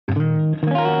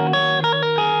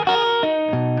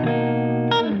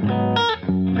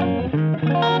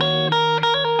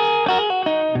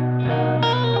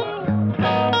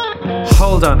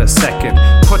hold on a second,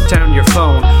 put down your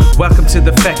phone. Welcome to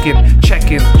the Feckin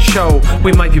check-in show.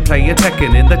 We might be playing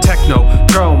Tekken in the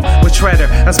Techno-Drome with Shredder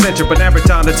as mentor, but never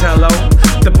Donatello.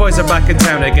 The boys are back in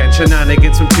town again,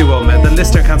 shenanigans from two old men. The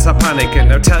listener can't stop panicking.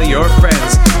 Now tell your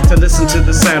friends to listen to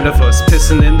the sound of us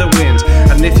pissing in the wind.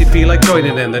 And if you feel like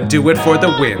joining in, then do it for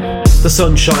the win. The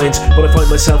sun shines, but I find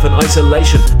myself in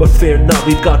isolation. But fear not,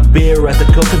 we've got beer at the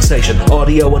cooking station.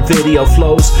 Audio and video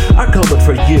flows are coming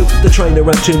for you. The Trainer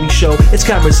and Toomey show, it's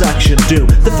cameras, action, doom.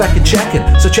 The Feckin checking,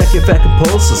 so check your feckin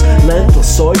pulses. Lentils,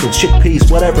 soybeans,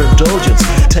 chickpeas, whatever indulgence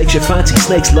takes your fancy,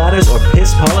 snakes, ladders, or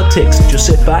piss politics. Just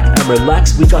sit back and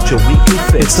relax, we got your weekly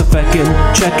fix. It's the Feckin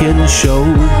check-in show.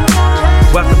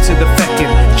 Welcome to the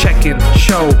Feckin check-in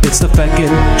show. It's the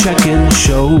Feckin check-in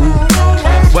show.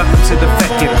 Welcome to the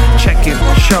Feckin check-in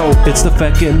show. It's the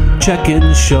Feckin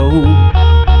check-in show.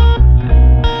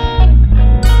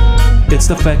 It's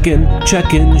the Feckin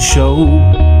check-in show.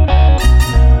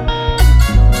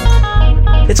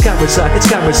 It's cameras, action,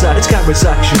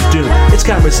 doom. It's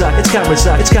cameras, action, doom.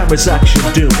 It's cameras,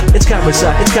 action, doom. It's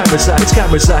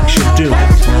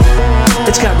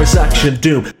cameras, action,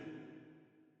 doom.